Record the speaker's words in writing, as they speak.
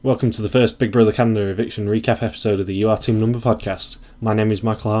Welcome to the first Big Brother Canada eviction recap episode of the You Are Team Number podcast. My name is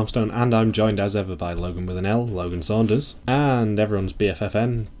Michael Harmstone and I'm joined as ever by Logan with an L, Logan Saunders, and everyone's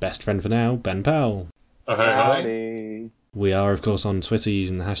BFFN, best friend for now, Ben Powell. Howdy. We are of course on Twitter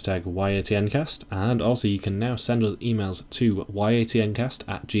using the hashtag YATNcast, and also you can now send us emails to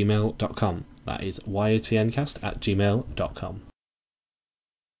yatncast@gmail.com. That is yatncast@gmail.com.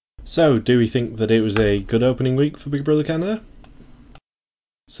 So, do we think that it was a good opening week for Big Brother Canada?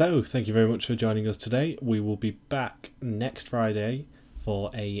 So, thank you very much for joining us today. We will be back next Friday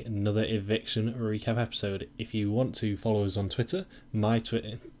for another eviction recap episode. If you want to follow us on Twitter, my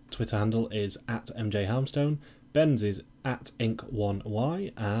Twitter handle is @MJHarmstone, Ben's is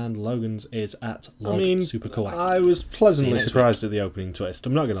 @Inc1Y, and Logan's is @LogSuperKawaii. I was pleasantly surprised at the opening twist,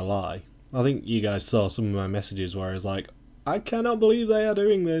 I'm not going to lie. I think you guys saw some of my messages where I was like, I cannot believe they are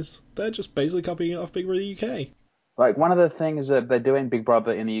doing this. They're just basically copying it off Big Brother UK. Like, one of the things that they do in Big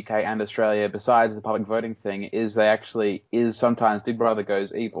Brother in the UK and Australia, besides the public voting thing, is sometimes Big Brother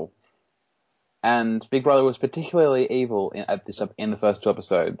goes evil. And Big Brother was particularly evil in the first two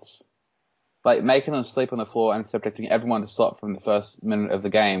episodes. Like, making them sleep on the floor and subjecting everyone to slop from the first minute of the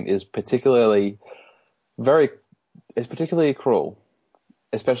game is particularly cruel.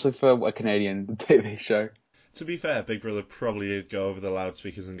 Especially for a Canadian TV show. To be fair, Big Brother probably did go over the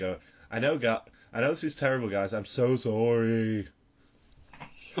loudspeakers and go, I know this is terrible, guys. I'm so sorry.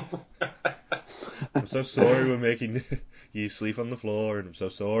 I'm so sorry we're making you sleep on the floor, and I'm so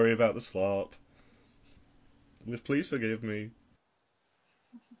sorry about the slop. Please forgive me.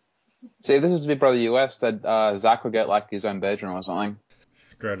 See, if this is Big Brother US, that Zach would get like his own bedroom or something.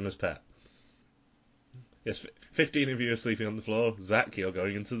 Grandma's pet. Yes, 15 of you are sleeping on the floor. Zach, you're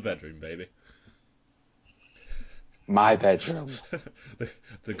going into the bedroom, baby. My bedroom.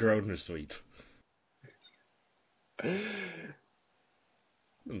 the Grodner suite. And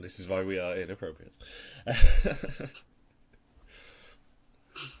this is why we are inappropriate.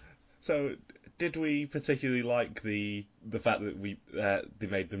 So, did we particularly like the fact that they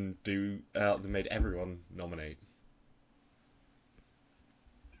made everyone nominate?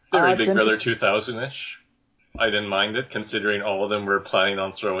 Very Big Brother 2000-ish. I didn't mind it, considering all of them were planning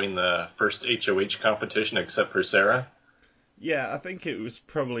on throwing the first HOH competition except for Sarah. Yeah, I think it was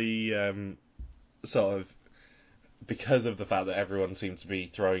probably sort of because of the fact that everyone seemed to be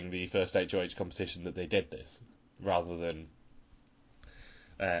throwing the first HOH competition that they did this, rather than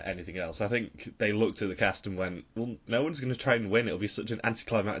anything else. I think they looked at the cast and went, well, no one's going to try and win. It'll be such an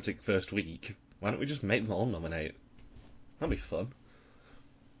anticlimactic first week. Why don't we just make them all nominate? That'll be fun.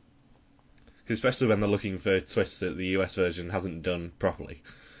 Especially when they're looking for twists that the US version hasn't done properly.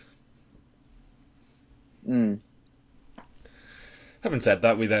 Having said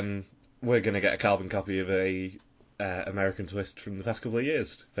that, we're going to get a carbon copy of a American twist from the past couple of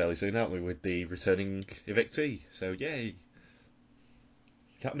years fairly soon, aren't we, with the returning evictee? So yay!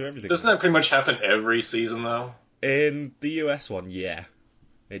 Can't do everything. Doesn't that pretty much happen every season, though? In the US one, yeah,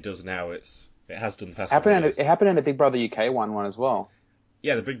 it does now. It has done the past couple of years. It happened in the Big Brother UK one as well.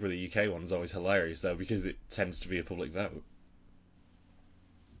 Yeah, the Big Brother UK one's always hilarious though, because it tends to be a public vote.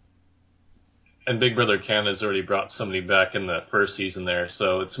 And Big Brother Canada's already brought somebody back in the first season there,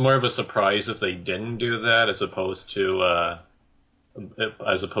 so it's more of a surprise if they didn't do that as opposed to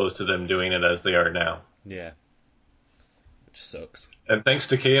them doing it as they are now. Yeah. Which sucks. And thanks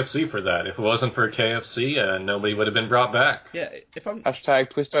to KFC for that. If it wasn't for KFC, nobody would have been brought back. Yeah, Hashtag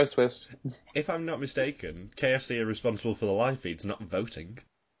Twistos. If I'm not mistaken, KFC are responsible for the live feeds, not voting.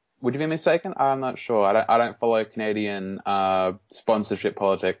 Would you be mistaken? I'm not sure. I don't follow Canadian sponsorship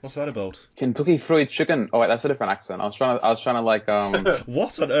politics. What's that about? Kentucky Fried Chicken. Oh wait, that's a different accent. I was trying to like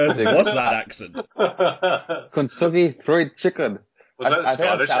What on earth was that accent? Kentucky Fried Chicken. Was that a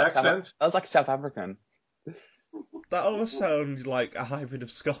Scottish accent? That was like South African. That almost sounds like a hybrid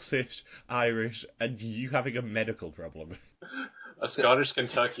of Scottish, Irish, and you having a medical problem. A Scottish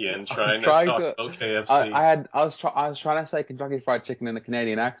Kentuckian trying to talk about KFC. I was trying to say Kentucky Fried Chicken in a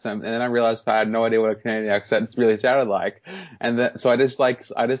Canadian accent, and then I realized I had no idea what a Canadian accent really sounded like, and so I just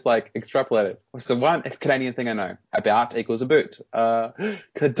extrapolated. What's the one Canadian thing I know? About equals a boot.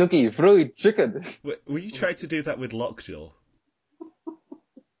 Kentucky Fried Chicken. Were you trying to do that with Lockjaw?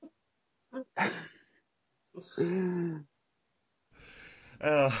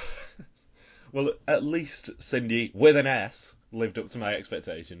 Well, at least Cindy, with an S, lived up to my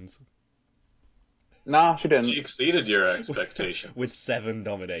expectations. Nah, she didn't. She exceeded your expectations. With 7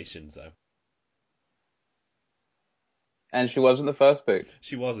 nominations, though. And she wasn't the first boot.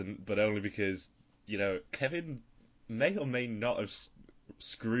 She wasn't, but only because, Kevin may or may not have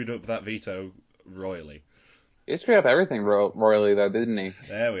screwed up that veto royally. He screwed up everything royally, though, didn't he?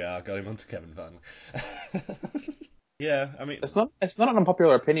 There we are, got him onto Kevin Fan. Yeah, I mean, It's not an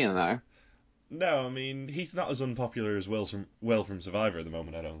unpopular opinion, though. no, I mean, he's not as unpopular as Will from Survivor at the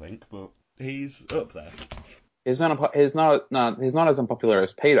moment, I don't think, but he's up there. He's not as unpopular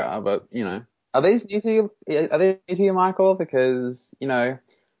as Peter, but are these new to you? Are they new to you, Michael? Because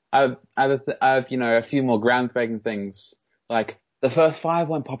I've a few more groundbreaking things. Like the first five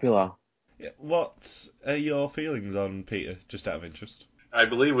weren't popular. Yeah, what are your feelings on Peter, just out of interest? I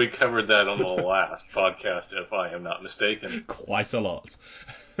believe we covered that on the last podcast, if I am not mistaken. Quite a lot.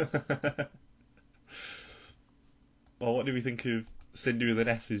 Well, what do we think of Cindy with an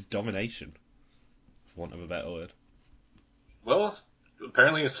S's domination, for want of a better word? Well,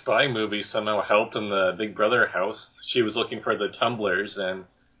 apparently a spy movie somehow helped in the Big Brother house. She was looking for the tumblers, and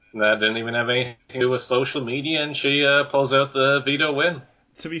that didn't even have anything to do with social media, and she pulls out the veto win.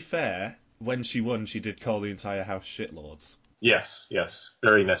 To be fair, when she won, she did call the entire house shitlords. Yes, yes,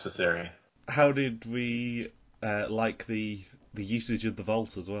 very necessary. How did we like the usage of the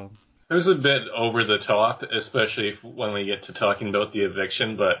vault as well? It was a bit over the top, especially when we get to talking about the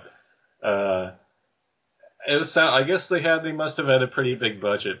eviction, but I guess they must have had a pretty big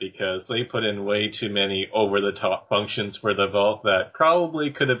budget because they put in way too many over the top functions for the vault that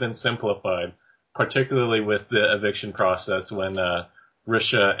probably could have been simplified, particularly with the eviction process when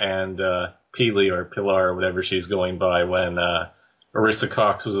Risha and Peely or Pilar or whatever she's going by when Arissa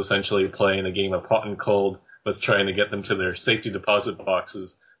Cox was essentially playing a game of hot and cold, was trying to get them to their safety deposit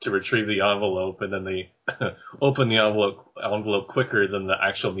boxes to retrieve the envelope, and then they open the envelope quicker than the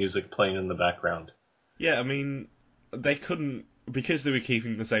actual music playing in the background. Yeah, I mean, they couldn't, because they were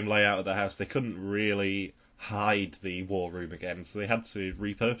keeping the same layout of the house, they couldn't really hide the war room again, so they had to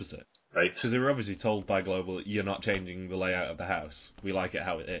repurpose it. Right. Because they were obviously told by Global that you're not changing the layout of the house. We like it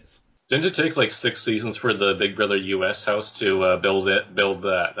how it is. Didn't it take like 6 seasons for the Big Brother US house to build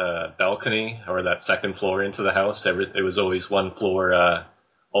that balcony or that second floor into the house? It was always one floor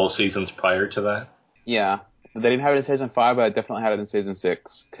all seasons prior to that. Yeah, but they didn't have it in season 5, but I definitely had it in season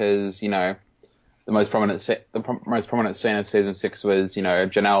 6 because the most most prominent scene of season 6 was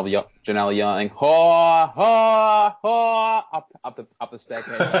Janelle yelling "ha ha ha" up the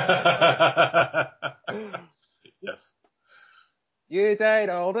staircase. Yes. You date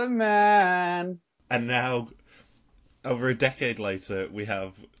older man. And now, over a decade later, we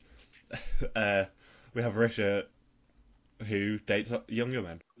have Risha, who dates younger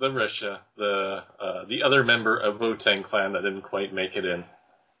men. The Risha, the other member of Wu-Tang Clan that didn't quite make it in.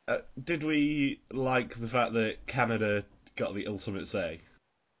 Did we like the fact that Canada got the ultimate say?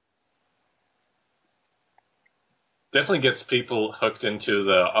 Definitely gets people hooked into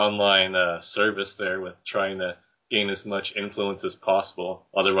the online service there with trying to gain as much influence as possible.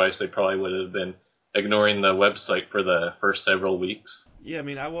 Otherwise, they probably would have been ignoring the website for the first several weeks. Yeah, I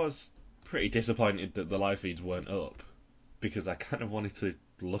mean, I was pretty disappointed that the live feeds weren't up, because I kind of wanted to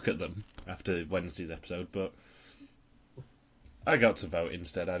look at them after Wednesday's episode, but I got to vote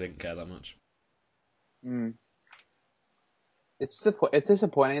instead. I didn't care that much. Mm. It's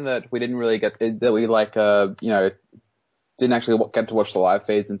disappointing that we didn't really that we didn't actually get to watch the live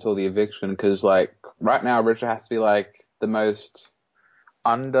feeds until the eviction because right now Richard has to be the most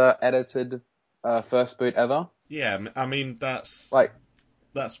under edited first boot ever. Yeah, I mean that's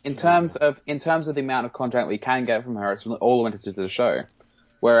in terms of the amount of content we can get from her, it's all limited to the show.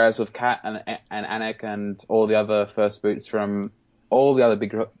 Whereas with Kat and Anik and all the other first boots from all the other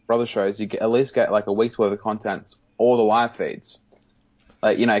Big Brother shows, you at least get a week's worth of contents, all the live feeds.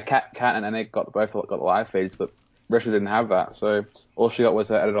 Kat and Anik both got the live feeds, but Risha didn't have that, so all she got was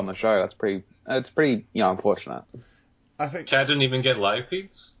her edit on the show. It's pretty unfortunate. I think Kat didn't even get live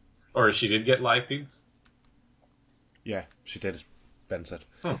feeds, or she did get live feeds. Yeah, she did. Ben said.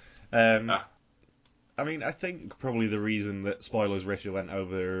 I mean, I think probably the reason that spoilers Risha went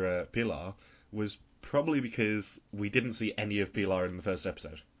over Pilar was probably because we didn't see any of Pilar in the first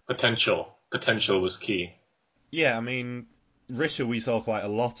episode. Potential was key. Yeah, I mean, Risha we saw quite a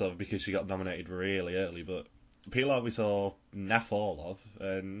lot of because she got nominated really early, but Pilar we saw naff all of,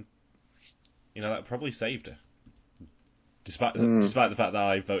 and that probably saved her. Despite the fact that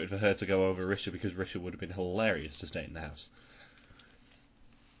I voted for her to go over Risha because Risha would have been hilarious to stay in the house.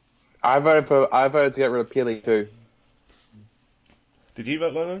 I voted to get rid of Peely too. Did you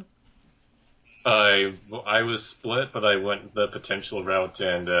vote, Lola? I was split, but I went the potential route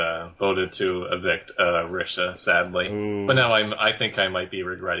and voted to evict Risha, sadly. Ooh. But now I think I might be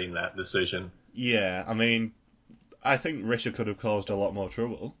regretting that decision. Yeah, I mean, I think Risha could have caused a lot more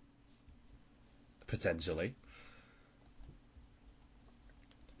trouble. Potentially.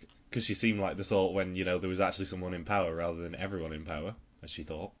 Because she seemed like the sort when, there was actually someone in power rather than everyone in power, as she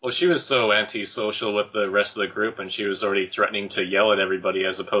thought. Well, she was so antisocial with the rest of the group, and she was already threatening to yell at everybody,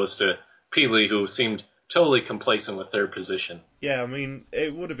 as opposed to Peely, who seemed totally complacent with their position. Yeah, I mean,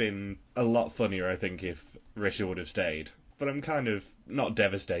 it would have been a lot funnier, I think, if Risha would have stayed. But I'm kind of not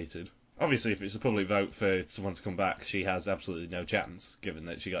devastated. Obviously, if it's a public vote for someone to come back, she has absolutely no chance, given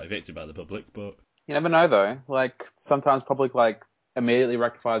that she got evicted by the public, but... You never know, though. Like, sometimes public, immediately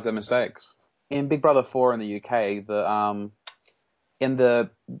rectifies their mistakes. In Big Brother 4 in the UK, that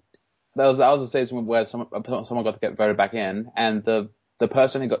was a season where someone got to get voted back in, and the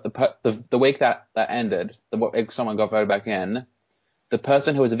person who got the week that ended, someone got voted back in, the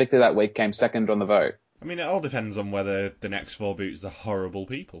person who was evicted that week came second on the vote. I mean, it all depends on whether the next 4 boots are horrible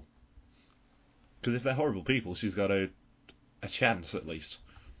people. Because if they're horrible people, she's got a chance, at least.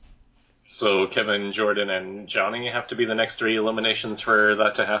 So Kevin, Jordan, and Johnny have to be the next 3 eliminations for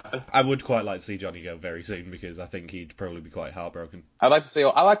that to happen? I would quite like to see Johnny go very soon, because I think he'd probably be quite heartbroken. I like to see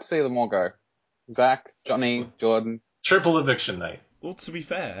them all go. Zach, Johnny, Jordan. Triple eviction night. Well, to be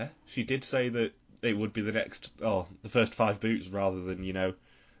fair, she did say that it would be the first 5 boots rather than,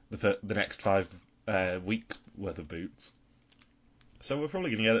 the next 5 weeks worth of boots. So we're probably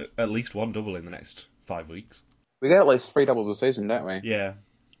going to get at least 1 double in the next 5 weeks. We get at least 3 doubles a season, don't we? Yeah.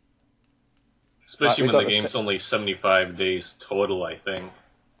 Especially when the game's only 75 days total, I think.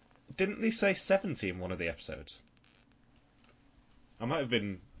 Didn't they say 70 in one of the episodes? I might have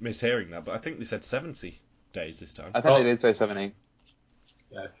been mishearing that, but I think they said 70 days this time. I think they did say 70.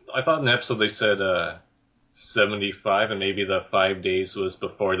 Yeah, I thought in the episode they said 75, and maybe the 5 days was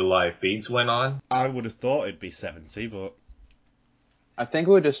before the live feeds went on. I would have thought it'd be 70, but... I think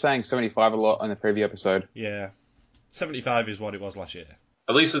we were just saying 75 a lot on the preview episode. Yeah. 75 is what it was last year.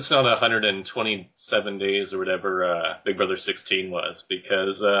 At least it's not 127 days or whatever Big Brother 16 was,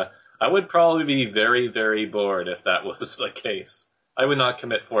 because I would probably be very, very bored if that was the case. I would not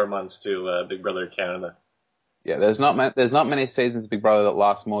commit 4 months to Big Brother Canada. Yeah, there's not many seasons of Big Brother that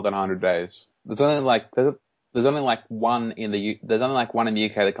last more than 100 days. There's only one in the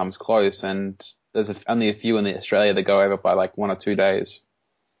UK that comes close, and there's only a few in Australia that go over by 1 or 2 days.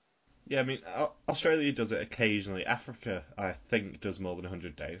 Yeah, I mean, Australia does it occasionally. Africa, I think, does more than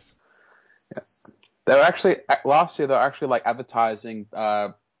 100 days. Yeah. Last year they were actually advertising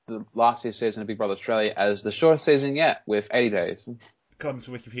the last year's season of Big Brother Australia as the shortest season yet, with 80 days. According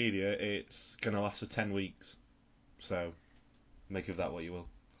to Wikipedia, it's going to last for 10 weeks. So, make of that what you will.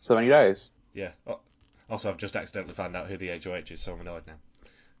 So many days. Yeah. Oh, also, I've just accidentally found out who the HOH is, so I'm annoyed now.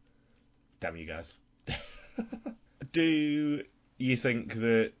 Damn you guys. Do you think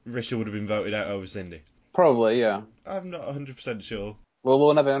that Risha would have been voted out over Cindy? Probably, yeah. I'm not 100% sure. Well,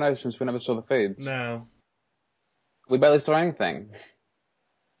 we'll never know since we never saw the feeds. No. We barely saw anything.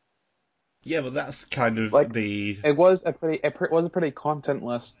 Yeah, but that's kind of the... It was a pretty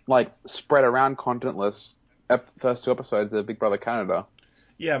contentless, spread around contentless first 2 episodes of Big Brother Canada.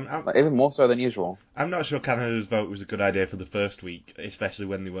 Yeah, even more so than usual. I'm not sure Canada's vote was a good idea for the first week, especially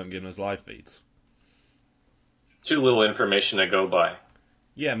when they weren't giving us live feeds. Too little information to go by.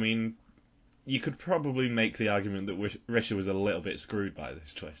 Yeah, I mean, you could probably make the argument that Risha was a little bit screwed by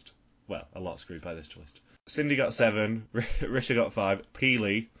this twist. Well, a lot screwed by this twist. Cindy got 7, Risha got 5,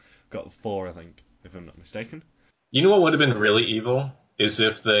 Peely got 4, I think, if I'm not mistaken. You know what would have been really evil? Is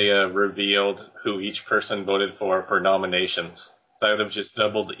if they revealed who each person voted for nominations. That would have just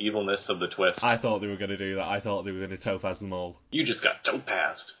doubled the evilness of the twist. I thought they were going to do that. I thought they were going to topaz them all. You just got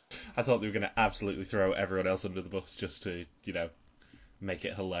topazed. I thought they were going to absolutely throw everyone else under the bus just to, make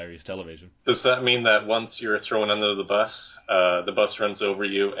it hilarious television. Does that mean that once you're thrown under the bus runs over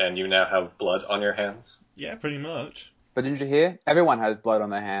you and you now have blood on your hands? Yeah, pretty much. But didn't you hear? Everyone has blood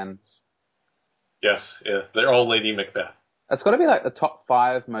on their hands. Yes, yeah, they're all Lady Macbeth. That's got to be the top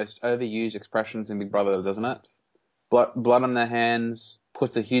 5 most overused expressions in Big Brother, doesn't it? Blood on their hands,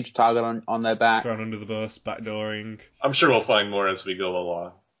 puts a huge target on their back. Thrown under the bus, backdooring. I'm sure we'll find more as we go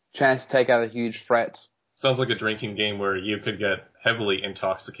along. Chance to take out a huge threat. Sounds like a drinking game where you could get heavily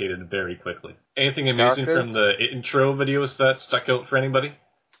intoxicated very quickly. Anything amusing from the intro videos that stuck out for anybody?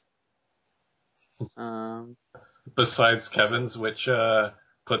 Besides Kevin's, which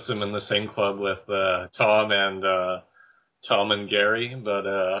puts him in the same club with Tom and Gary, but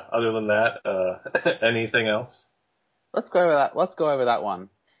other than that, anything else? Let's go over that one.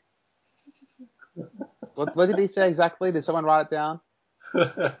 What did he say exactly? Did someone write it down?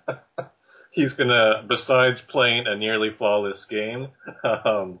 He's gonna, besides playing a nearly flawless game,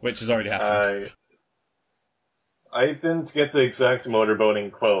 which has already happened. I didn't get the exact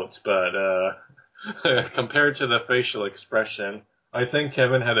motorboating quote, but compared to the facial expression, I think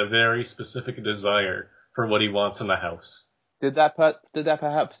Kevin had a very specific desire for what he wants in the house. Did that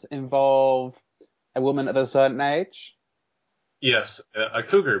perhaps involve a woman of a certain age? Yes, a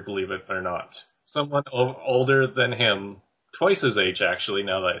cougar, believe it or not. Someone older than him, twice his age actually,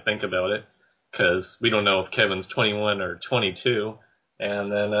 now that I think about it, because we don't know if Kevin's 21 or 22,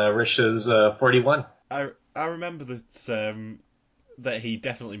 and then Rish is 41. I remember that he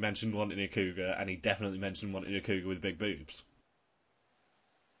definitely mentioned wanting a cougar, and he definitely mentioned wanting a cougar with big boobs.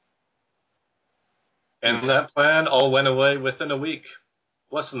 And that plan all went away within a week.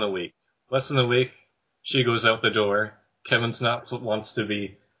 Less than a week. Less than a week, she goes out the door. Kevin's not wants to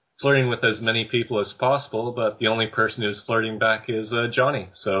be flirting with as many people as possible, but the only person who's flirting back is Johnny.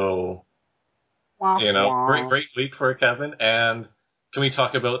 So, great week for Kevin. And can we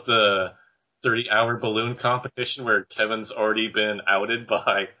talk about the 30-hour balloon competition where Kevin's already been outed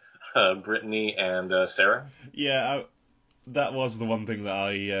by Brittany and Sarah? Yeah, that was the one thing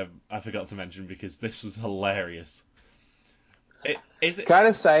that I forgot to mention because this was hilarious. Can I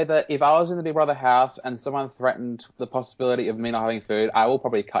just say that if I was in the Big Brother house and someone threatened the possibility of me not having food, I will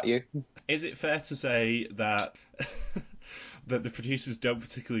probably cut you. Is it fair to say that that the producers don't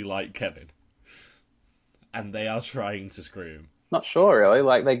particularly like Kevin, and they are trying to screw him? Not sure, really.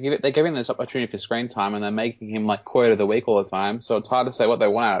 Like they're giving this opportunity for screen time, and they're making him like quote of the week all the time. So it's hard to say what they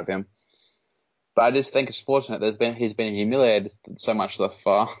want out of him. But I just think it's fortunate he's been humiliated so much thus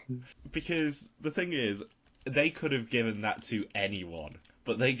far. Because the thing is, they could have given that to anyone,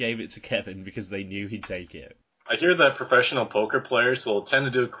 but they gave it to Kevin because they knew he'd take it. I hear that professional poker players will tend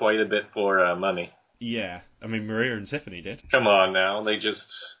to do quite a bit for money. Yeah, I mean Maria and Tiffany did. Come on now, they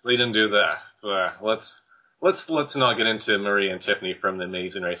didn't do that. Let's not get into Maria and Tiffany from the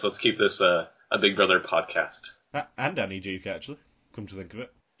Amazing Race. Let's keep this a Big Brother podcast. And Danny Duke, actually. Come to think of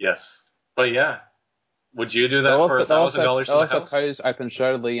it. Yes, but yeah, would you do that for $1,000 in the house? Also pose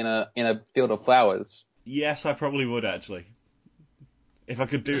open-shoulderly in a field of flowers. Yes, I probably would actually. If I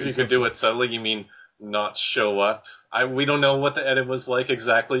could do it. If you could do it subtly, you mean not show up? We don't know what the edit was like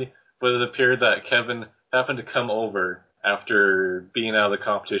exactly, but it appeared that Kevin happened to come over after being out of the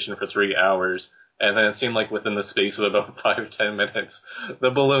competition for 3 hours, and then it seemed like within the space of about 5-10 minutes,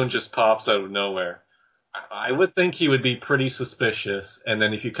 the balloon just pops out of nowhere. I would think he would be pretty suspicious, and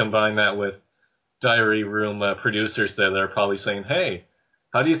then if you combine that with diary room producers there that are probably saying, hey,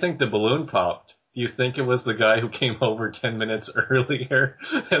 how do you think the balloon popped? Do you think it was the guy who came over 10 minutes earlier,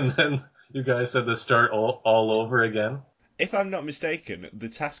 and then you guys had to start all over again? If I'm not mistaken, the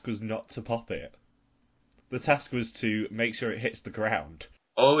task was not to pop it. The task was to make sure it hits the ground.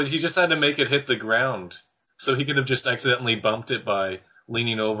 Oh, he just had to make it hit the ground. So he could have just accidentally bumped it by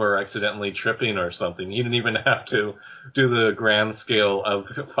leaning over or accidentally tripping or something. He didn't even have to do the grand scale of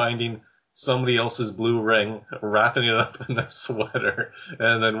finding somebody else's blue ring, wrapping it up in a sweater,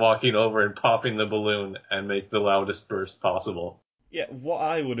 and then walking over and popping the balloon and make the loudest burst possible. Yeah, what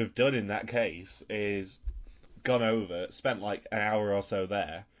I would have done in that case is gone over, spent like an hour or so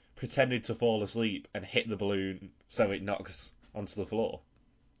there, pretended to fall asleep and hit the balloon so it knocks onto the floor.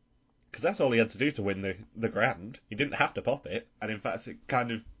 Because that's all he had to do to win the grand. He didn't have to pop it, and in fact it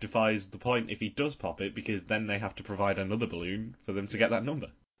kind of defies the point if he does pop it, because then they have to provide another balloon for them to get that number.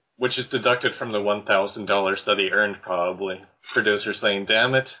 Which is deducted from the $1,000 that he earned, probably. Producer saying,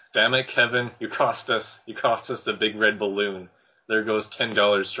 damn it, Kevin, you cost us a big red balloon. There goes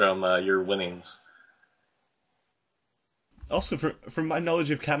 $10 from your winnings. Also, from my knowledge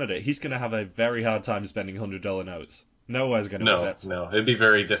of Canada, he's going to have a very hard time spending $100 notes. Nowhere's going to accept. No, it'd be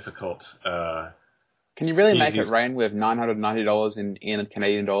very difficult. Can you really make it rain with $990 in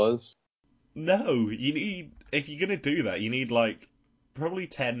Canadian dollars? No, you need, if you're going to do that, you need like probably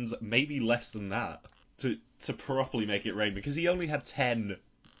tens, maybe less than that, to properly make it rain, because he only had 10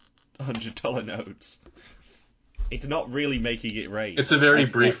 $100 notes. It's not really making it rain. It's a very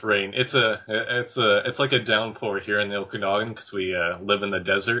brief rain. It's like a downpour here in the Okanagan because we live in the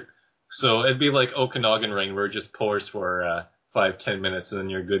desert. So it'd be like Okanagan rain where it just pours for 5-10 minutes and then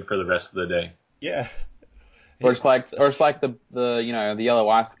you're good for the rest of the day. Yeah. Or it's like the the yellow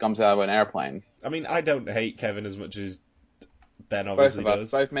ice that comes out of an airplane. I mean, I don't hate Kevin as much as Ben obviously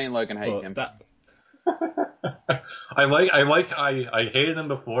does. Both me and Logan hate him. I hated him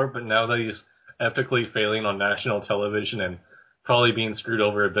before, but now that he's epically failing on national television and probably being screwed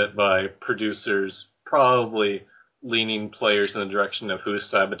over a bit by producers, probably leaning players in the direction of who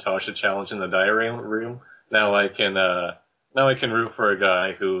sabotaged the challenge in the diary room. Now I can root for a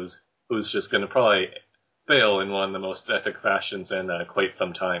guy who's just going to probably fail in one of the most epic fashions in quite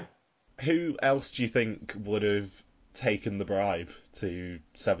some time. Who else do you think would have taken the bribe to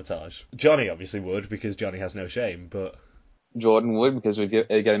sabotage? Johnny obviously would, because Johnny has no shame, but Jordan would, because it'd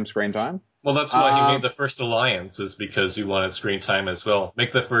get him screen time. Well, that's why he made the first alliance, is because he wanted screen time as well.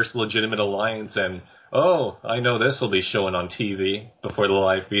 Make the first legitimate alliance, and I know this will be showing on TV before the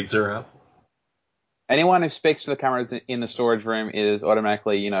live feeds are up. Anyone who speaks to the cameras in the storage room is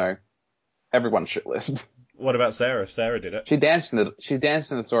automatically, everyone's shit list. What about Sarah? Sarah did it. She danced in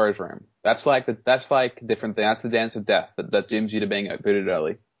the storage room. That's like a different thing. That's the dance of death that dooms you to being booted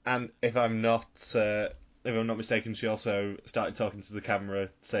early. And if I'm not mistaken, she also started talking to the camera,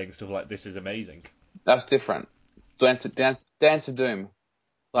 saying stuff like, "This is amazing." That's different. Dance of Doom,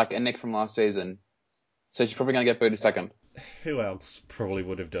 like a Nick from last season. So she's probably gonna get booted second. Who else probably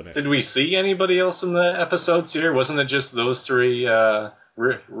would have done it? Did we see anybody else in the episodes here? Wasn't it just those three,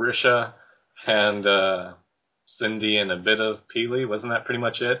 Risha and Cindy and a bit of Peely? Wasn't that pretty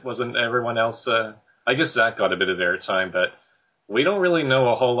much it? Wasn't everyone else? I guess Zach got a bit of airtime, but we don't really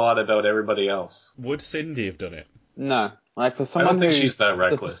know a whole lot about everybody else. Would Cindy have done it? No, like for I someone don't think she's that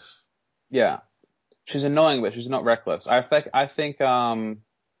reckless. Yeah, she's annoying, but she's not reckless. I think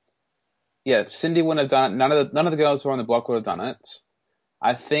yeah, Cindy wouldn't have done it. None of the girls who were on the block would have done it.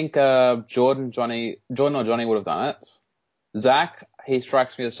 I think Jordan or Johnny would have done it. Zach, he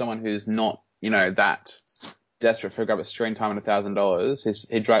strikes me as someone who's not, that desperate for a grab of screen time and $1,000. He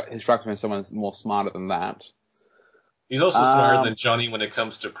strikes me as someone who's more smarter than that. He's also smarter than Johnny when it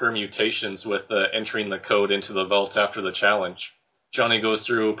comes to permutations with entering the code into the vault after the challenge. Johnny goes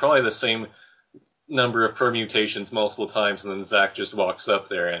through probably the same number of permutations multiple times, and then Zach just walks up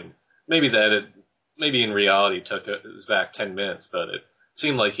there, and maybe in reality took Zach 10 minutes, but it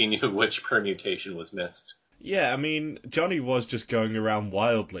seemed like he knew which permutation was missed. Yeah, I mean, Johnny was just going around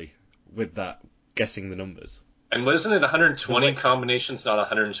wildly with that, guessing the numbers. And wasn't it 120 combinations, not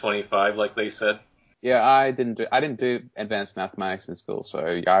 125, like they said? Yeah, I didn't do advanced mathematics in school, so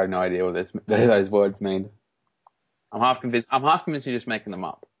I have no idea what those words mean. I'm half convinced you're just making them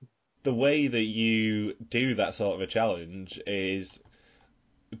up. The way that you do that sort of a challenge is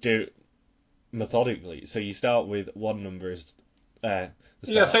do methodically. So you start with one number as they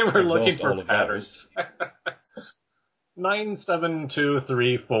were looking for patterns.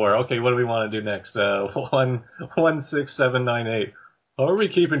 97234. Okay, what do we want to do next? 16798. How are we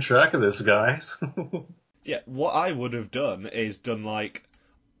keeping track of this, guys? Yeah, what I would have done is done like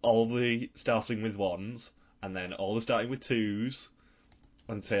all the starting with ones and then all the starting with twos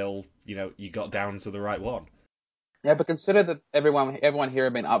until, you got down to the right one. Yeah, but consider that everyone here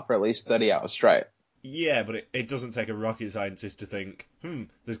had been up for at least 30 hours straight. Yeah, but it doesn't take a rocket scientist to think,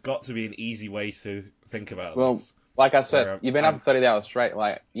 there's got to be an easy way to think about this. Like I said, you've been up for 30 hours straight.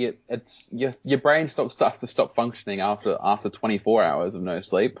 Like your brain starts to stop functioning after 24 hours of no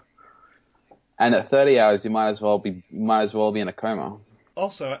sleep, and at 30 hours you might as well be in a coma.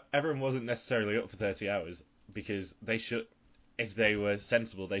 Also, everyone wasn't necessarily up for 30 hours because if they were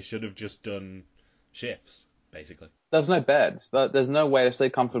sensible, they should have just done shifts basically. There's no beds. There's no way to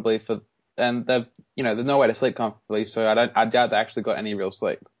sleep comfortably there's no way to sleep comfortably. So I doubt they actually got any real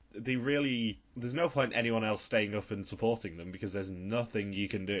sleep. There's no point anyone else staying up and supporting them because there's nothing you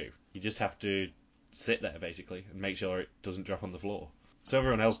can do. You just have to sit there basically and make sure it doesn't drop on the floor. So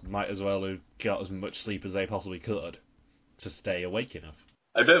everyone else might as well have got as much sleep as they possibly could to stay awake enough.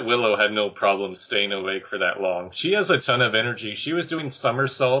 I bet Willow had no problem staying awake for that long. She has a ton of energy. She was doing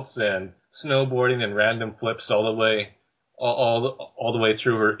somersaults and snowboarding and random flips all the way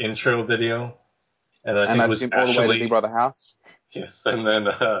through her intro video. And I think it was all the way to Big Brother house. Yes, and then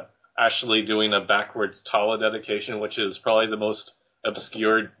Ashley doing a backwards Tala dedication, which is probably the most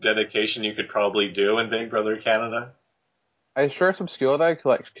obscure dedication you could probably do in Big Brother Canada. Are you sure it's obscure though?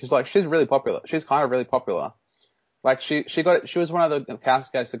 Because she's really popular. She's kind of really popular. Like she was one of the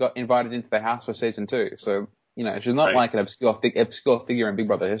cast guys that got invited into the house for season 2. So she's not like an obscure figure in Big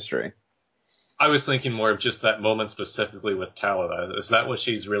Brother history. I was thinking more of just that moment specifically with Tala. Is that what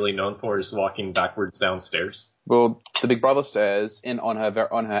she's really known for? Is walking backwards downstairs? Well, the Big Brother stairs on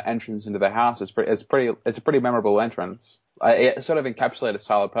her entrance into the house it's a pretty memorable entrance. It sort of encapsulates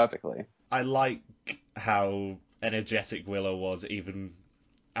Tala perfectly. I like how energetic Willow was even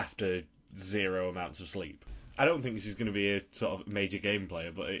after zero amounts of sleep. I don't think she's going to be a sort of major game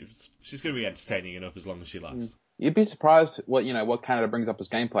player, but she's going to be entertaining enough as long as she lasts. You'd be surprised what Canada brings up as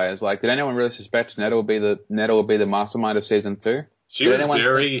game players. Like, did anyone really suspect Netta will be the mastermind of season 2? She was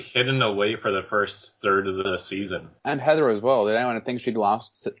very hidden away for the first third of the season. And Heather as well. Did anyone think she'd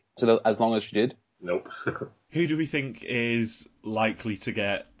last as long as she did? Nope. Who do we think is likely to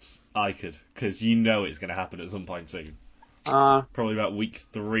get Iced? Because it's going to happen at some point soon. Probably about week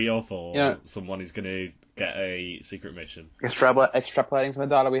 3 or 4, Yeah. someone is going to get a secret mission. Extrapolating from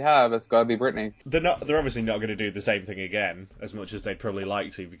the data we have, it's got to be Brittany. They're obviously not going to do the same thing again, as much as they'd probably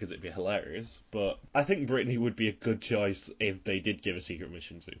like to, because it'd be hilarious. But I think Brittany would be a good choice if they did give a secret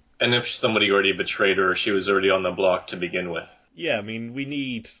mission to. And if somebody already betrayed her, or she was already on the block to begin with. Yeah, I mean, we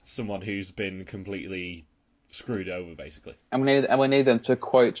need someone who's been completely screwed over, basically. And we need them to,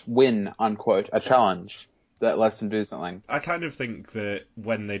 quote, win, unquote, a challenge that lets them do something. I kind of think that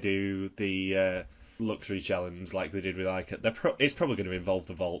when they do the luxury challenge like they did with Ica, it's probably going to involve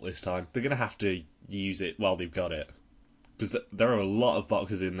the vault this time. They're going to have to use it while they've got it. Because there are a lot of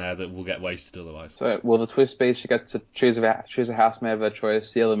boxes in there that will get wasted otherwise. So will the twist be she gets to choose a housemate of her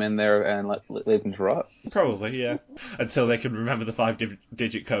choice, seal them in there, and leave them to rot? Probably, yeah. Until they can remember the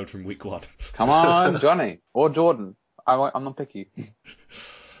 5-digit code from week 1. Come on, Johnny. Or Jordan. I'm not picky.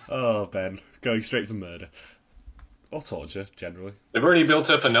 Oh, Ben. Going straight for murder. Or torture, generally. They've already built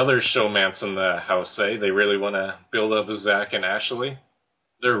up another showmance in the house, eh? They really want to build up Zach and Ashley.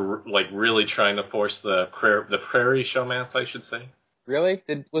 They're like really trying to force the prairie showmance, I should say. Really?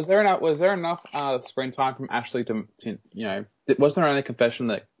 Was there enough screen time from Ashley to was there any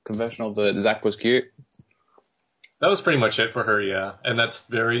confessional that Zach was cute? That was pretty much it for her, yeah. And that's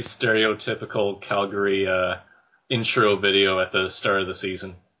very stereotypical Calgary intro video at the start of the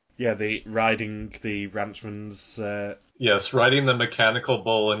season. Yeah, riding the ranchman's... Yes, riding the mechanical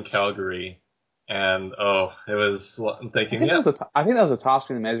bull in Calgary. And, it was... I'm thinking, I think that was a task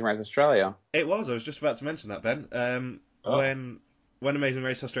in Amazing Race Australia. It was. I was just about to mention that, Ben. When Amazing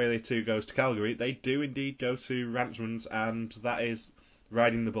Race Australia 2 goes to Calgary, they do indeed go to Ranchman's, and that is...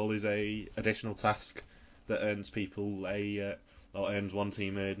 Riding the bull is a additional task that earns people or earns one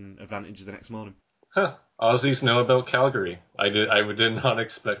team an advantage the next morning. Huh. Aussies know about Calgary. I did not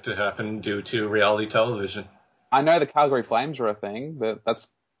expect to happen due to reality television. I know the Calgary Flames are a thing, but that's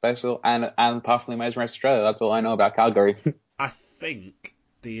basically, and apart from the Amazing Race Australia, that's all I know about Calgary. I think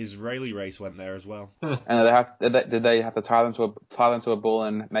the Israeli race went there as well. And did they have to tie them to a bull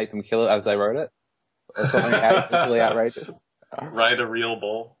and make them kill it as they rode it, or something equally outrageous? Ride a real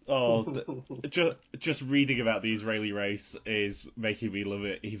bull. Just reading about the Israeli race is making me love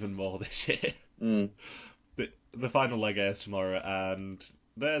it even more this year. The final leg airs tomorrow, and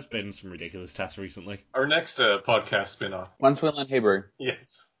there's been some ridiculous tests recently. Our next podcast spin-off. Once we learn Hebrew.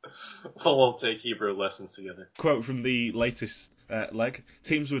 Yes. We'll take Hebrew lessons together. Quote from the latest leg.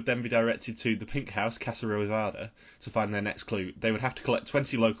 Teams would then be directed to the Pink House, Casa Rosada, to find their next clue. They would have to collect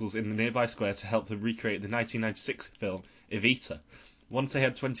 20 locals in the nearby square to help them recreate the 1996 film Evita. Once they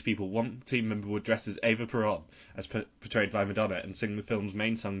had 20 people, one team member would dress as Eva Peron, as portrayed by Madonna, and sing the film's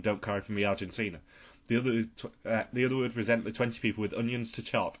main song Don't Cry For Me Argentina. The other would present the 20 people with onions to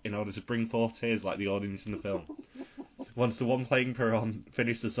chop in order to bring forth tears like the audience in the film. Once the one playing Peron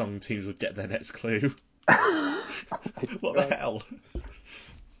finished the song, teams would get their next clue. What the hell?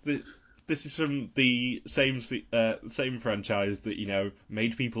 This is from the same franchise that,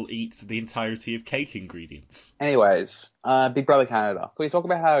 made people eat the entirety of cake ingredients. Anyways, Big Brother Canada. Can we talk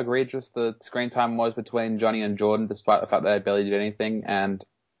about how egregious the screen time was between Johnny and Jordan, despite the fact they barely did anything, and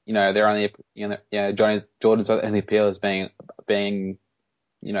they're only, Jordan's only appeal as being,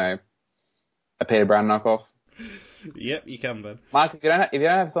 a Peter Brown knockoff. Yep, you can, Ben. Mike, if you don't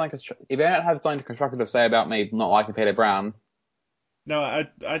have something constructive to say about me not liking Peter Brown. No, I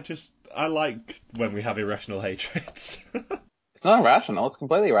like when we have irrational hatreds. It's not irrational. It's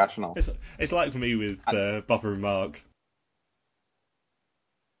completely irrational. It's like me with Bopper and Mark.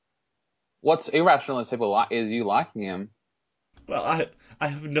 What's irrational is you liking him. Well, I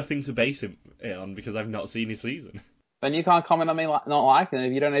have nothing to base it on because I've not seen his season. Then you can't comment on me not liking him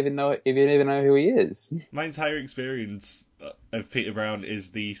if you don't even know who he is. My entire experience of Peter Brown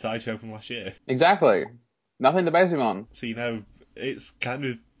is the sideshow from last year. Exactly. Nothing to base him on. So it's kind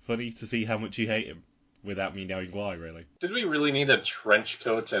of funny to see how much you hate him without me knowing why, really. Did we really need a trench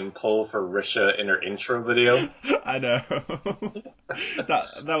coat and pull for Risha in her intro video? I know.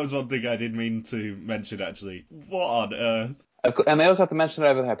 that was one thing I did mean to mention, actually. What on earth? And they also have to mention it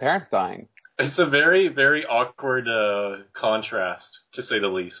over her parents dying. It's a very, very awkward contrast, to say the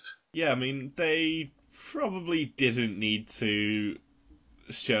least. Yeah, I mean, they probably didn't need to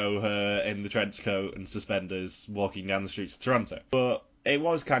show her in the trench coat and suspenders walking down the streets of Toronto. But it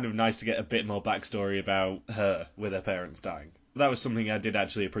was kind of nice to get a bit more backstory about her with her parents dying. That was something I did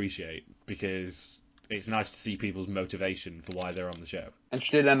actually appreciate, because it's nice to see people's motivation for why they're on the show. And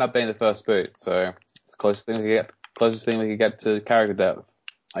she did end up being the first boot, so it's the closest thing we could get to character depth,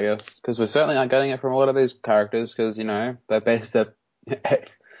 I guess. Because we're certainly not getting it from a lot of these characters, because, they're based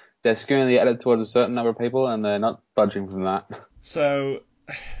they're skewing the edit towards a certain number of people, and they're not budging from that. So,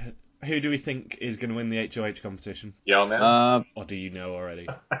 who do we think is going to win the HOH competition? Yeah, man. Or do you know already?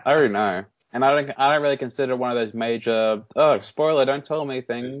 I already know. And I don't really consider one of those major, spoiler, don't tell me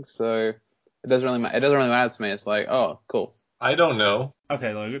things, so it doesn't really matter to me. It's like, oh, cool. I don't know.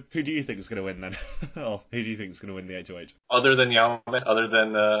 Okay, Logan, who do you think is going to win then? Or who do you think is going to win the HOH? Other than Yawman, other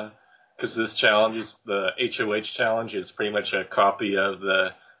than, because this challenge is, the HOH challenge is pretty much a copy of the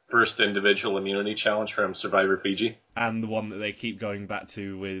first individual immunity challenge from Survivor Fiji. And the one that they keep going back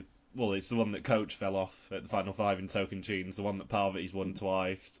to with, well, it's the one that Coach fell off at the final 5 in Tocantins, the one that Parvati's won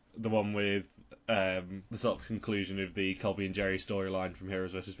twice, the one with the sort of conclusion of the Colby and Jerry storyline from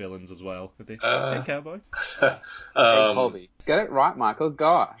Heroes vs. Villains as well. With the, hey, Cowboy. Hey, Colby. Get it right, Michael.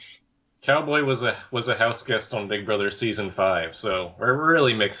 Gosh. Cowboy was a house guest on Big Brother Season 5, so we're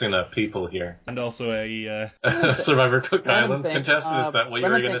really mixing up people here. And also a... Survivor Cook Islands contestant, is that what you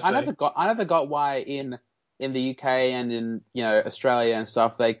were going to say? I never got why in the UK and in Australia and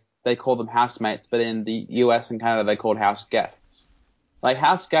stuff they call them housemates, but in the US and Canada they called house guests. Like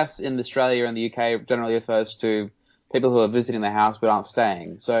house guests in Australia and the UK generally refers to people who are visiting the house but aren't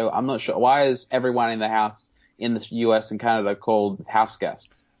staying. So I'm not sure why is everyone in the house in the US and Canada called house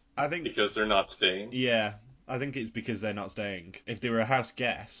guests. I think because they're not staying. Yeah, I think it's because they're not staying. If they were a house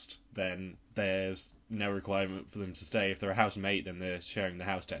guest, then there's no requirement for them to stay. If they're a housemate, then they're sharing the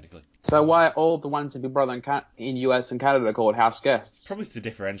house technically. So why are all the ones in Big Brother in US and Canada called house guests? Probably to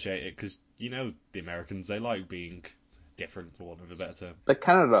differentiate it, because the Americans, they like being different, for want of a better term. But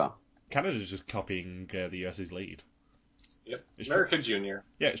Canada's just copying the US's lead. Yep, America Junior.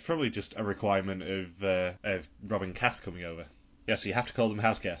 Yeah, it's probably just a requirement of Robin Cass coming over. Yeah, so you have to call them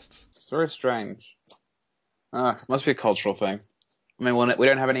house guests. It's very strange. Must be a cultural thing. I mean, we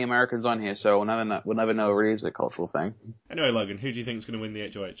don't have any Americans on here, so we'll never know if it is a cultural thing. Anyway, Logan, who do you think is going to win the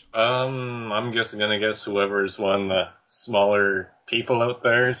HOH? I'm gonna guess whoever's one of the smaller people out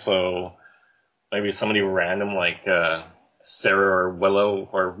there, so maybe somebody random like Sarah or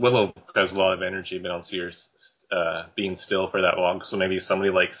Willow, has a lot of energy, but I don't see her being still for that long, so maybe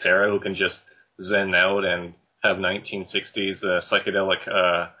somebody like Sarah who can just zen out and have 1960s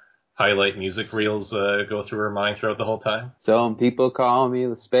psychedelic highlight music reels go through her mind throughout the whole time. Some people call me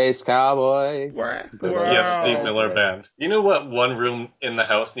the Space Cowboy. Yes, Steve Miller Band. You know what one room in the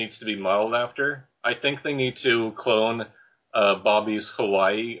house needs to be modeled after? I think they need to clone Bobby's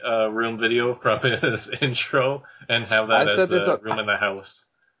Hawaii room video from his intro and have that as a room in the house.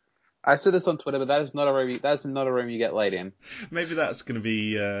 I said this on Twitter, but that is not a room. That's not a room you get laid in. Maybe that's going to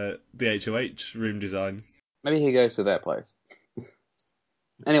be the HOH room design. Maybe he goes to that place.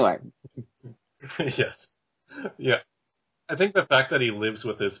 Anyway. Yes. Yeah. I think the fact that he lives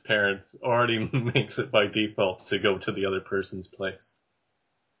with his parents already makes it by default to go to the other person's place.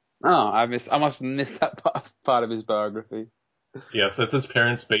 Oh, I must have missed that part of his biography. Yes, it's his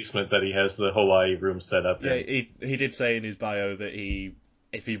parents' basement that he has the Hawaii room set up in. Yeah, he did say in his bio that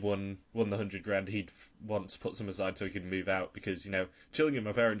if he won the $100,000, he'd want to put some aside so he could move out because, chilling in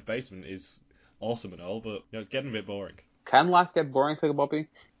my parents' basement is awesome and all, but it's getting a bit boring. Can life get boring for Bobby?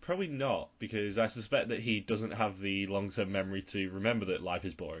 Probably not, because I suspect that he doesn't have the long-term memory to remember that life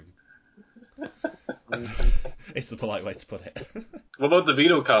is boring. It's the polite way to put it. What about the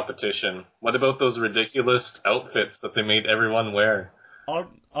veto competition? What about those ridiculous outfits that they made everyone wear?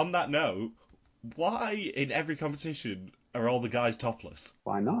 On that note, why in every competition are all the guys topless?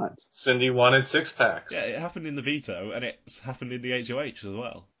 Why not? Cindy wanted six-packs. Yeah, it happened in the veto, and it's happened in the HOH as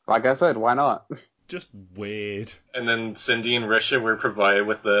well. Like I said, why not? Just weird. And then Cindy and Risha were provided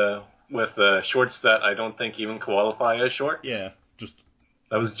with the shorts that I don't think even qualify as shorts. Yeah, just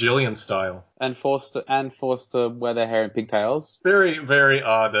that was Jillian style. And forced to wear their hair in pigtails. Very, very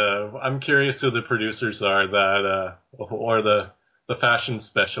odd. I'm curious who the producers are that or the fashion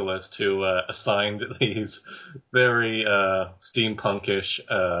specialist who assigned these very steampunkish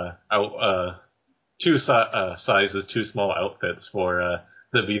sizes too small outfits for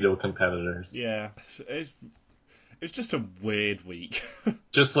the veto competitors. Yeah, it's just a weird week.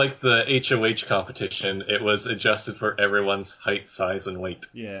 Just like the HOH competition, it was adjusted for everyone's height, size, and weight.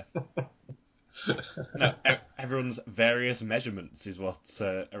 Yeah. No, everyone's various measurements is what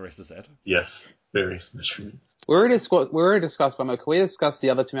Arissa said. Yes, various measurements. We already discussed, but can we discuss the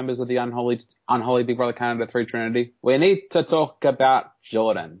other two members of the unholy Big Brother Canada 3 Trinity? We need to talk about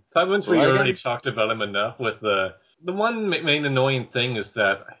Jordan. Haven't we already talked about him enough with the one main annoying thing is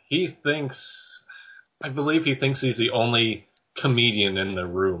that I believe he thinks he's the only comedian in the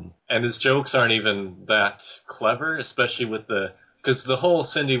room. And his jokes aren't even that clever, especially because the whole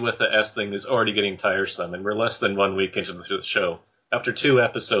Cindy with the S thing is already getting tiresome, and we're less than 1 week into the show. After 2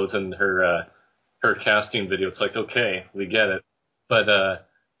 episodes and her her casting video, it's like, okay, we get it. But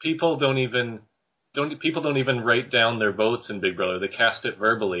people don't even write down their votes in Big Brother. They cast it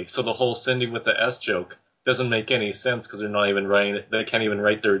verbally. So the whole sending with the S joke doesn't make any sense because they're not even writing it. They can't even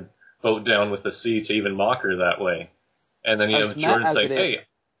write their vote down with a C to even mock her that way. And then you have Jordan saying,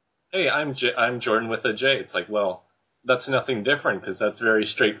 hey, I'm Jordan with a J. It's like, well, that's nothing different because that's very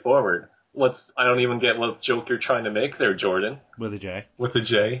straightforward. I don't even get what joke you're trying to make there, Jordan. With a J. With a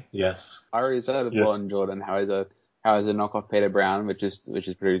J, yes. I already said it on Jordan. How is a knockoff Peter Brown, which is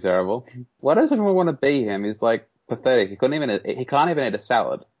pretty terrible. Why does everyone want to be him? He's like pathetic. He can't even eat a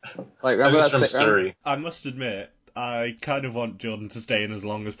salad. Like, remember that from Surrey. I must admit, I kind of want Jordan to stay in as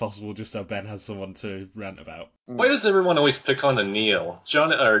long as possible, just so Ben has someone to rant about. Why does everyone always pick on Anil?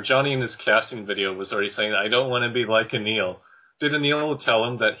 Johnny in his casting video was already saying, I don't want to be like Anil. Did Anil tell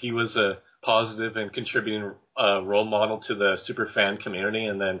him that he was a positive and contributing role model to the superfan community,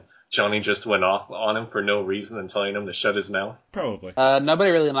 and then Johnny just went off on him for no reason and telling him to shut his mouth? Probably. Nobody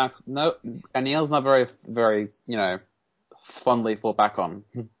really likes... No, Anil's not very, very, fondly thought back on.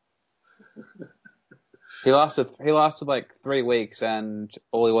 He lasted like 3 weeks, and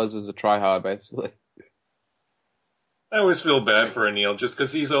all he was a tryhard, basically. I always feel bad for Anil, just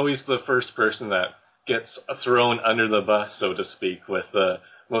because he's always the first person that gets thrown under the bus, so to speak, with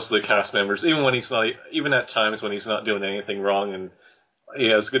most of the cast members. Even at times when he's not doing anything wrong and he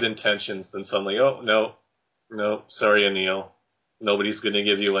has good intentions, then suddenly, oh, no, sorry, Anil. Nobody's going to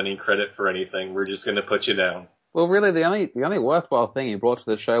give you any credit for anything. We're just going to put you down. Well, really, the only worthwhile thing he brought to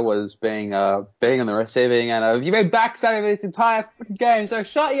the show was being on the receiving end of, you've been backstabbing this entire game, so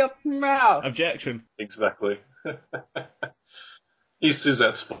shut your mouth! Objection. Exactly. He's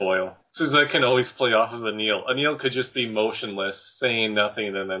Suzette's foil. Suzette can always play off of Anil. Anil could just be motionless, saying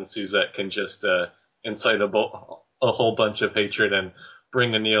nothing, and then Suzette can just incite a whole bunch of hatred and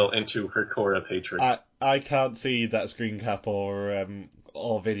bring Anil into her core of hatred. I can't see that screen cap or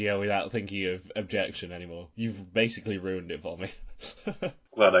video without thinking of objection anymore. You've basically ruined it for me.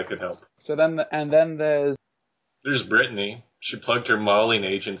 Glad I could help. So then there's Brittany. She plugged her modeling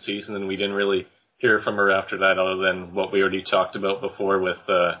agencies, and then we didn't really hear from her after that, other than what we already talked about before with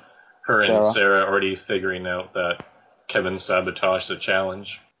her and Sarah already figuring out that Kevin sabotaged the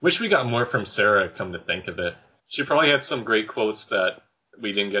challenge. Wish we got more from Sarah, come to think of it. She probably had some great quotes that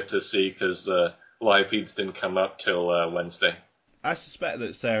we didn't get to see because live feeds didn't come up till Wednesday. I suspect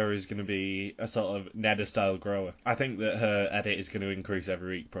that Sarah is going to be a sort of Neda-style grower. I think that her edit is going to increase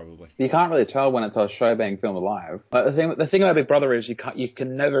every week, probably. You can't really tell when it's a show being filmed live. Like, the thing about Big Brother is you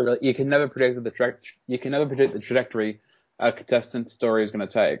can never predict the trajectory a contestant story is going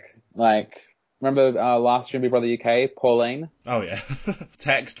to take. Like, remember last year in Big Brother UK, Pauline? Oh yeah,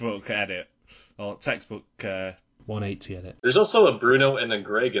 textbook edit or textbook 180 edit. There's also a Bruno and a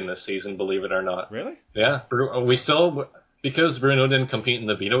Greg in this season, believe it or not. Really? Yeah, because Bruno didn't compete in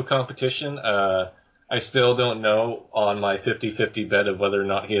the veto competition, I still don't know on my 50-50 bet of whether or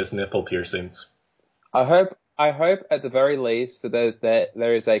not he has nipple piercings. I hope at the very least that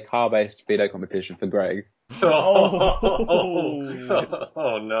there is a car-based veto competition for Greg. Oh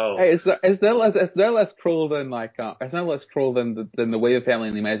no! Hey, it's no less cruel than the Weaver family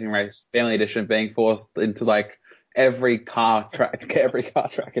in the Amazing Race Family Edition being forced into like every car track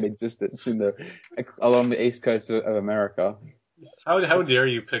in existence along the east coast of America. How dare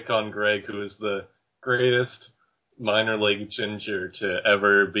you pick on Greg, who is the greatest minor league ginger to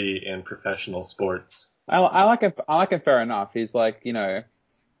ever be in professional sports? I like him fair enough. He's like,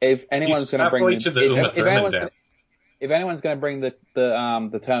 if anyone's going to bring if anyone's going to bring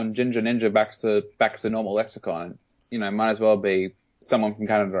the term ginger ninja back to normal lexicon, it's, might as well be someone from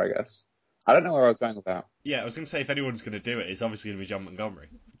Canada, I guess. I don't know where I was going with that. Yeah, I was going to say, if anyone's going to do it, it's obviously going to be John Montgomery.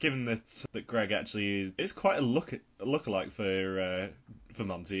 Given that Greg actually is quite a lookalike for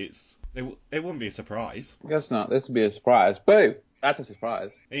Monty, it wouldn't be a surprise. I guess not. This would be a surprise. Boo! That's a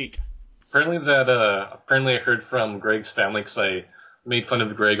surprise. Eek. Apparently I heard from Greg's family because I made fun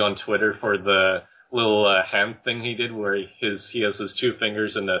of Greg on Twitter for the little hand thing he did where he has his two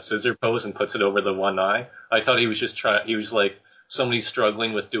fingers in a scissor pose and puts it over the one eye. I thought he was like somebody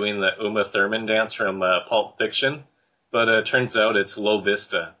struggling with doing the Uma Thurman dance from Pulp Fiction, but it turns out it's Low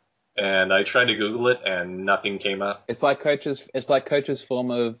Vista. And I tried to Google it, and nothing came up. It's like Coach's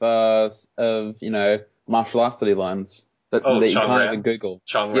form of martial arts that he learns that you can't even Google.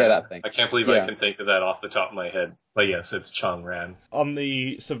 Chong Ran. Yeah, that thing. I can't believe I can think of that off the top of my head. But yes, it's Chong Ran. On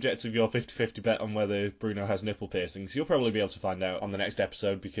the subject of your 50-50 bet on whether Bruno has nipple piercings, you'll probably be able to find out on the next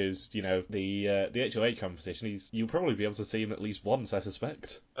episode because, the HOH competition, you'll probably be able to see him at least once, I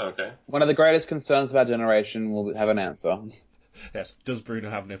suspect. Okay. One of the greatest concerns of our generation will have an answer. Yes. Does Bruno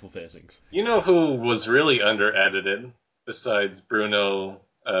have nipple piercings? You know who was really under-edited besides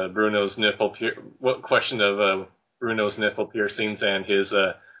Bruno's nipple what question of Bruno's nipple piercings and his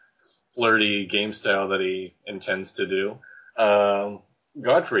flirty game style that he intends to do?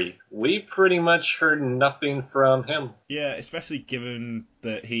 Godfrey. We pretty much heard nothing from him. Yeah, especially given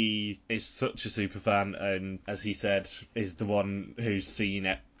that he is such a super fan and, as he said, is the one who's seen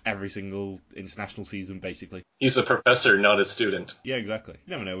every single international season, basically. He's a professor, not a student. Yeah, exactly.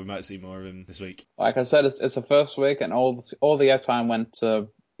 You never know, we might see more of him this week. Like I said, it's the first week, and all the airtime went to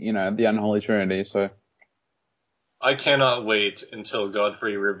the Unholy Trinity. So I cannot wait until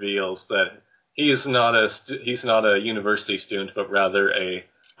Godfrey reveals that he's not a university student, but rather a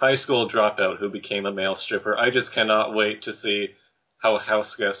high school dropout who became a male stripper. I just cannot wait to see how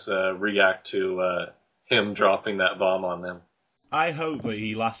house guests react to him dropping that bomb on them. I hope that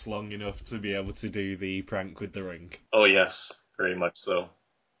he lasts long enough to be able to do the prank with the ring. Oh yes, very much so.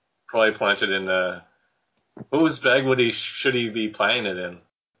 Probably planted in whose bag should he be playing it in?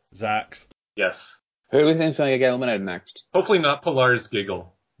 Zach's. Yes. who do we think's going to get eliminated next? Hopefully not Pilar's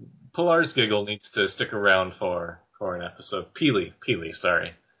Giggle. Pilar's Giggle needs to stick around for an episode. Peely,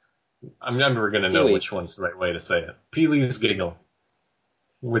 sorry. I'm never going to know Peely. which one's the right way to say it. Peely's Giggle.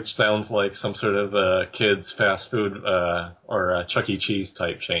 Which sounds like some sort of kids' fast food or Chuck E. Cheese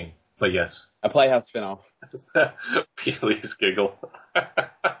type chain. But yes. A Playhouse spin-off. Peely's Giggle.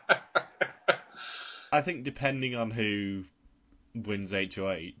 I think depending on who wins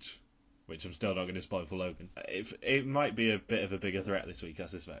HOH, which I'm still not going to spoil for Logan, it might be a bit of a bigger threat this week, I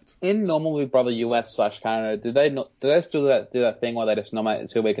suspect. In normal Big Brother US/Canada, do they still do that thing where they just nominate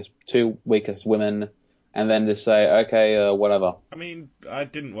the two weakest women and then just say, okay, whatever? I mean, I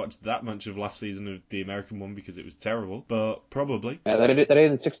didn't watch that much of last season of the American one because it was terrible, but probably. Yeah, they did it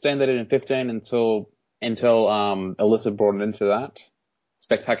in 16, they did it in 15 until Alyssa brought it into that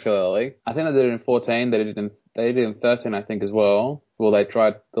spectacularly. I think they did it in 14. They did it in 13, I think, as well. Well, they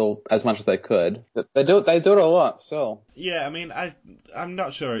tried as much as they could. But they do it a lot. So Yeah, I mean, I'm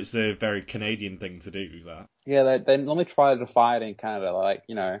not sure it's a very Canadian thing to do that. yeah, they normally try to defy it in Canada, like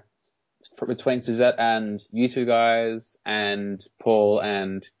between Suzette and you two guys and Paul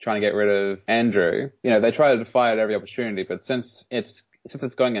and trying to get rid of Andrew. They try to defy it every opportunity. But since it's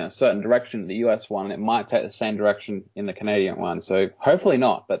going in a certain direction, the US one, it might take the same direction in the Canadian one. So hopefully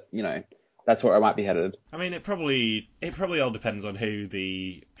not, but that's where I might be headed. I mean, it probably all depends on who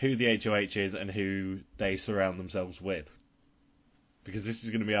the HOH is and who they surround themselves with. Because this is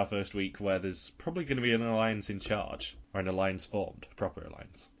going to be our first week where there's probably going to be an alliance in charge, or an alliance formed, a proper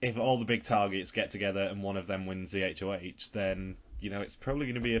alliance. If all the big targets get together and one of them wins the HOH, then, it's probably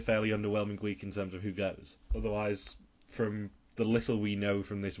going to be a fairly underwhelming week in terms of who goes. Otherwise, from the little we know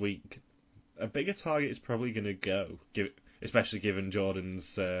from this week, a bigger target is probably going to go, especially given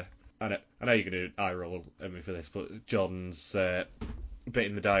Jordan's... I know you're going to eye roll at me for this, but Jordan's bit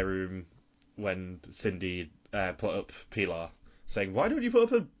in the diary room when Cindy put up Pilar, saying, "Why don't you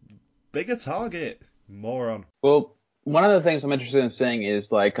put up a bigger target, moron?" Well, one of the things I'm interested in seeing is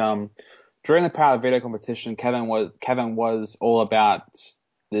during the Power Veto competition, Kevin was all about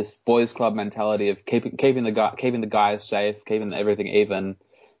this boys' club mentality of keeping the guys safe, keeping everything even.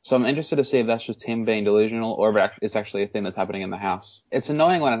 So I'm interested to see if that's just him being delusional or if it's actually a thing that's happening in the house. It's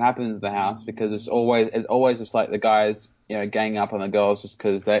annoying when it happens in the house because it's always just like the guys, ganging up on the girls just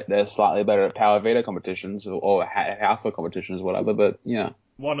because they're slightly better at Power Veto competitions or household competitions, whatever. But yeah.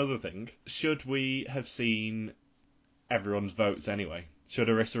 One other thing, should we have seen everyone's votes anyway? Should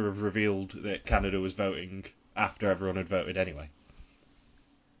Arisa have revealed that Canada was voting after everyone had voted anyway?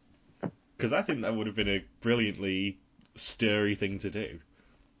 Because I think that would have been a brilliantly stirry thing to do.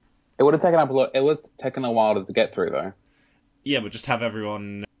 It would have taken a while to get through, though. Yeah, but just have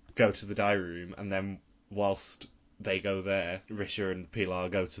everyone go to the diary room, and then whilst they go there, Risha and Pilar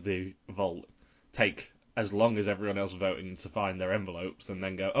go to the vault, take as long as everyone else voting to find their envelopes, and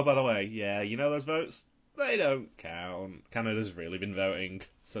then go, oh, by the way, yeah, those votes? They don't count. Canada's really been voting,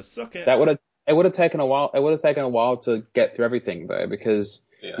 so suck it. It would have taken a while. It would have taken a while to get through everything, though, because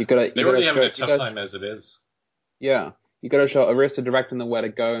they already having a tough time as it is. Yeah. You got to show Arista directing them where to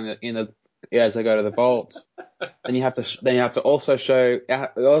go as they go to the vault. Then you have to also show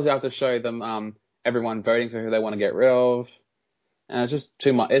them everyone voting for who they want to get rid of. And it's just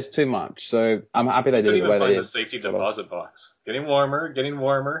too much. It's too much. So I'm happy they did it the way they did. Couldn't even find the safety deposit box. Getting warmer.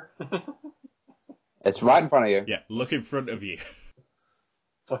 It's right in front of you. Yeah, look in front of you.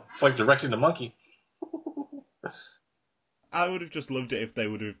 It's like directing the monkey. I would have just loved it if they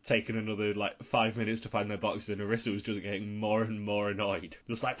would have taken another 5 minutes to find their boxes, and Arisa was just getting more and more annoyed.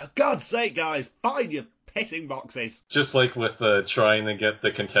 Just like, for God's sake, guys, find your pissing boxes. Just like with trying to get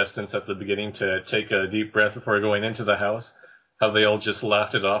the contestants at the beginning to take a deep breath before going into the house, how they all just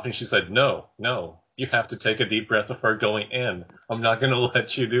laughed it off, and she said, no, you have to take a deep breath before going in. I'm not going to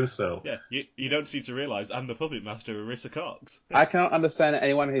let you do so. Yeah, you don't seem to realise I'm the puppet master, Arissa Cox. I cannot understand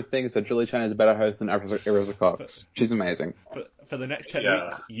anyone who thinks that Julie Chen is a better host than Arissa Cox. She's amazing. For the next 10 Yeah.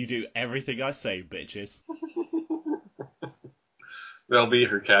 weeks, you do everything I say, bitches. That'll be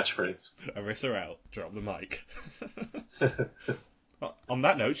her catchphrase. Arissa out. Drop the mic. On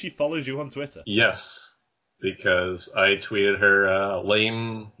that note, she follows you on Twitter. Yes, because I tweeted her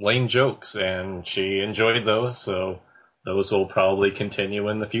lame jokes, and she enjoyed those, so those will probably continue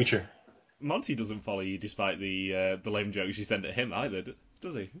in the future. Monty doesn't follow you despite the lame jokes you sent at him either,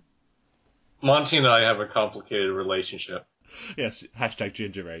 does he? Monty and I have a complicated relationship. Yes, hashtag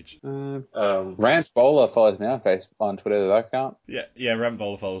ginger rage. Ranch Bowler follows me on Twitter. Does that count? Yeah, Rant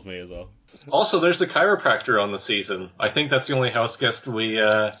Bowler follows me as well. Also, there's a chiropractor on the season. I think that's the only house guest we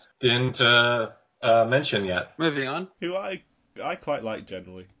didn't mention yet. Moving on. Who I quite like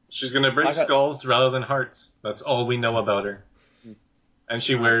generally. She's going to break skulls rather than hearts. That's all we know about her. And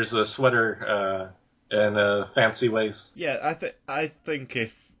she wears a sweater in fancy ways. Yeah, I think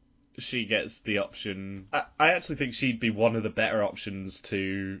if she gets the option, I actually think she'd be one of the better options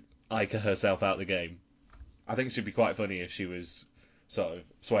to Ica herself out the game. I think she'd be quite funny if she was sort of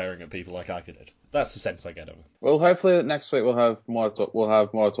swearing at people like Ica did. That's the sense I get of her. Well, hopefully next week we'll have more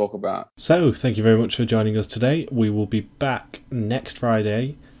to talk about. So, thank you very much for joining us today. We will be back next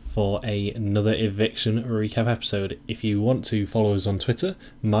Friday for another eviction recap episode. If you want to follow us on Twitter,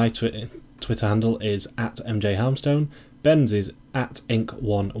 my Twitter handle is @MJHarmstone, Ben's is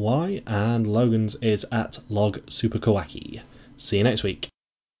 @Ink1Y, and Logan's is @LogSuperKawaki. See you next week.